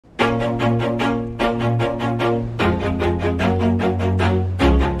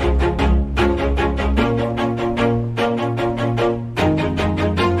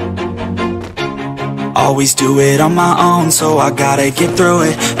Always do it on my own, so I gotta get through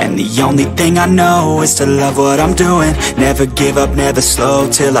it. And the only thing I know is to love what I'm doing. Never give up, never slow,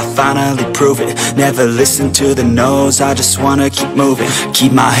 till I finally prove it. Never listen to the no's, I just wanna keep moving.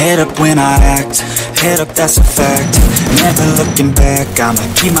 Keep my head up when I act, head up, that's a fact. Never looking back, I'ma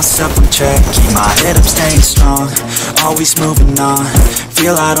keep myself on track. Keep my head up, staying strong, always moving on.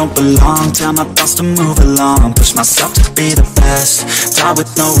 Feel I don't belong, tell my thoughts to move along. Push myself to be the best, die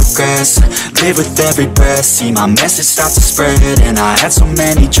with no regrets. Live with every breath, see my message start to spread. And I had so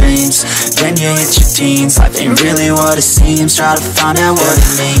many dreams, then you hit your teens. Life ain't really what it seems, try to find out what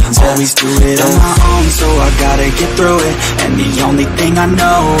it means. Always do it on my own, so I gotta get through it. And the only thing I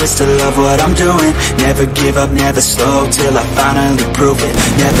know is to love what I'm doing. Never give up, never slow, till I finally prove it.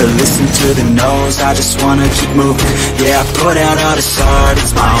 Never listen to the no's, I just wanna keep moving. Yeah, I put out all this art,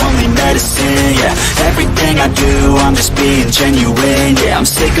 it's my only medicine. Yeah, everything I do, I'm just being genuine. Yeah, I'm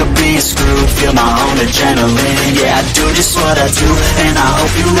sick of being screwed, feel my own adrenaline. Yeah, I do just what I do, and I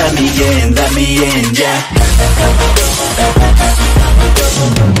hope you let me in, yeah.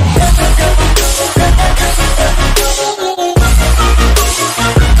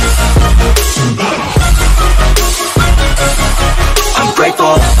 I'm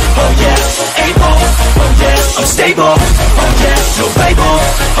grateful, oh yeah, able, oh yeah, I'm stable, oh yeah, no label,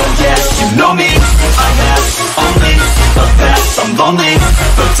 oh yeah, you know me, I have only the best. I'm lonely,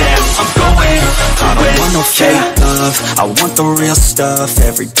 but damn, I'm going to win. I don't want no fake love, I want the real stuff.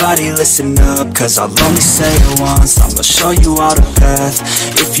 Everybody listen up, cause I'll only say it once. I'm gonna show you all the path,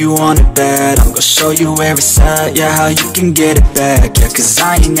 if you want it bad. I'm gonna show you where it's at, yeah, how you can get it back. Yeah, cause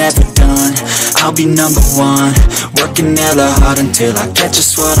I ain't never done, I'll be number one. Working hella hard until I get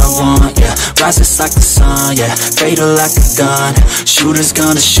just what I want, yeah. Rises like the sun, yeah, fatal like a gun. Shooters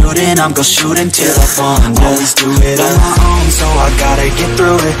gonna shoot and I'm gonna shoot until I won, yeah. Always do it on my own, so I gotta get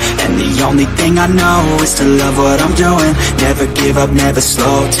through it. And the only thing I know is to love what I'm doing. Never give up, never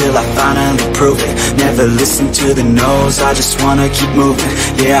slow, till I finally prove it. Never listen to the no's, I just wanna keep moving.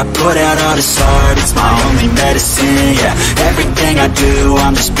 Yeah, I put out all this art, it's my only medicine. Yeah, everything I do,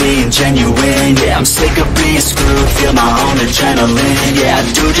 I'm just being genuine. Yeah, I'm sick of being screwed, feel my own adrenaline. Yeah, I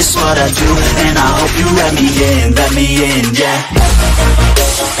do just what I do, and I hope you let me in, yeah.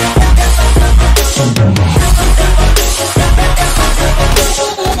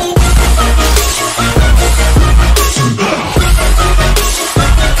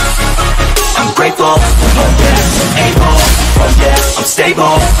 I'm grateful, oh yeah, able, oh yeah, I'm stable,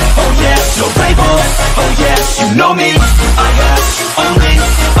 oh yeah, no label, oh yeah, you know me, I have only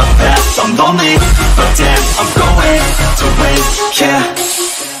the best. I'm lonely, but damn, I'm going to win, yeah.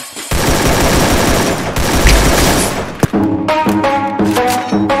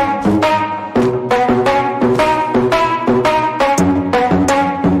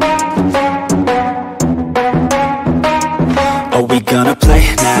 Are we gonna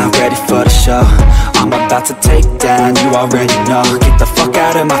play now? Ready for the show? I'm about to take down, you already know. Get the fuck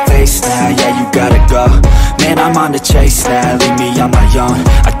out of my face now, yeah, you gotta go. Man, I'm on the chase now, leave me on my own.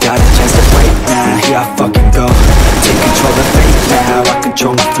 I got a chance to break now, here I fucking go. Take control of fate now, I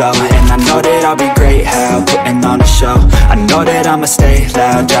control my flow. And I know that I'll be great, how, putting on a show. I know that I'ma stay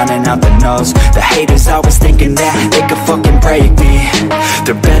loud, drowning out the noise. The haters always thinking that they could fucking break me.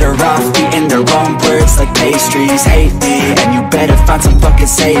 They're better off eating their own words like pastries. Hate me, and you better find some fucking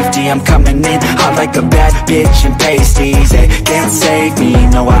safety. I'm coming in hot like a bad bitch in pasties. They can't save me,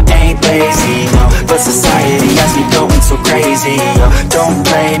 no I ain't lazy, no. But society has me going so crazy, yo. Don't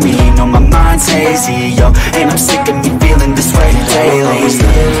blame me, no my mind's hazy, yo. And I'm sick of me feeling this way daily. I'll always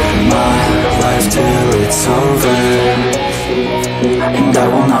live my life till it's over, and I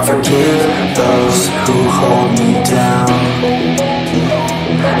will not forgive those who hold me down.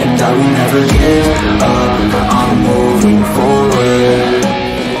 And I will never give up, I'm moving forward.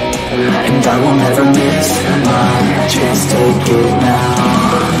 And I will never miss my chance, take it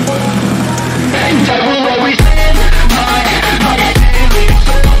now. And I will always live my life till it's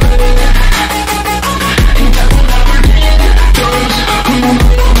over, and I will never give those who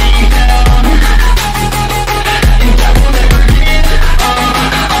hold me down. And I will never give up,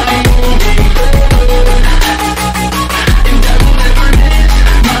 I'm moving forward. And I will never miss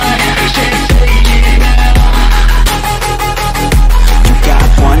my chance, take it now. You got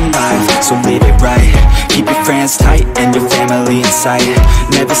one life, so live it right. Keep your friends tight and your family in sight.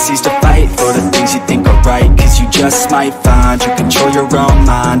 Never cease to fight for the things you think are right, cause you just might find you control your own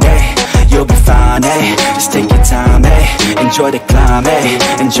mind, hey. you'll be fine, eh? Just take your time, eh? Enjoy the climb, eh?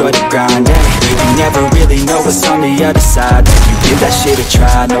 Enjoy the grind, eh? You never really know what's on the other side. You give that shit a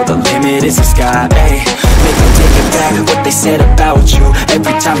try, know the limit is the sky, eh? Make them take it back, what they said about you.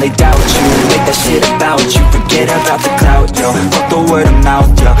 Every time they doubt you, make that shit about you. Forget about the clout, yo. Fuck the word of mouth,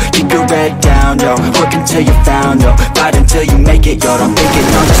 yo. Keep your head down, yo. Work until you're found, yo. Fight until you make it, yo. Don't think it,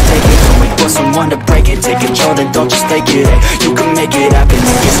 no, just take it. Don't wait for someone to break it. Take control, then don't just take it, eh? You can make it happen.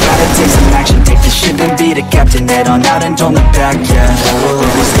 You just gotta take some action. Take the ship and be the captain. Head on out and don't look back, yeah. I will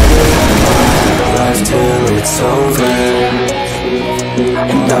always live my life till it's over,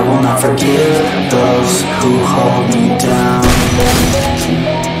 and I will not forgive those who hold me down.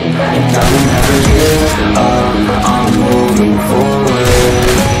 And I will never give up, I'm moving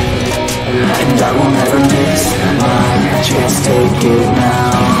forward, and I will never miss my chance, take it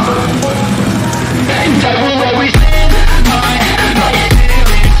now. And I will always live my life till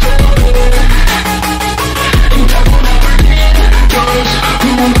it's over, and I will never forget those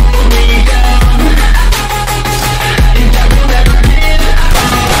who hold me down. And I will never give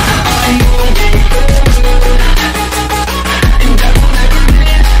up, I'm moving forward, and I will never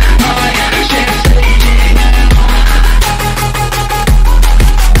miss my chance, take it now.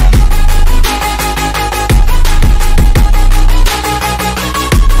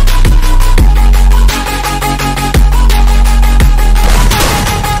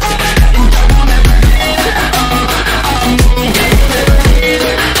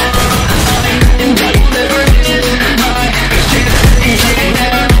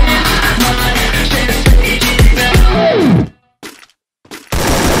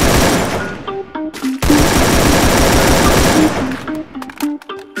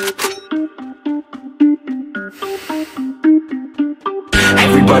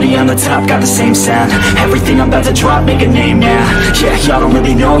 Everybody on the top got the same sound. Everything I'm about to drop, make a name now. Yeah, y'all don't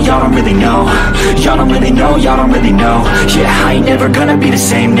really know, y'all don't really know. Y'all don't really know, y'all don't really know. Yeah, I ain't never gonna be the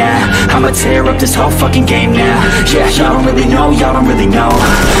same now. I'ma tear up this whole fucking game now. Yeah, y'all don't really know, y'all don't really know.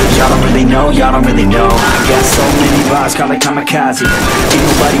 Y'all don't really know, y'all don't really know. Got so many bars, call it kamikaze. Ain't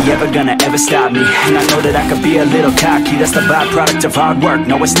nobody ever gonna ever stop me. And I know that I could be a little cocky. That's the byproduct of hard work,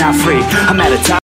 no it's not free. I'm at a top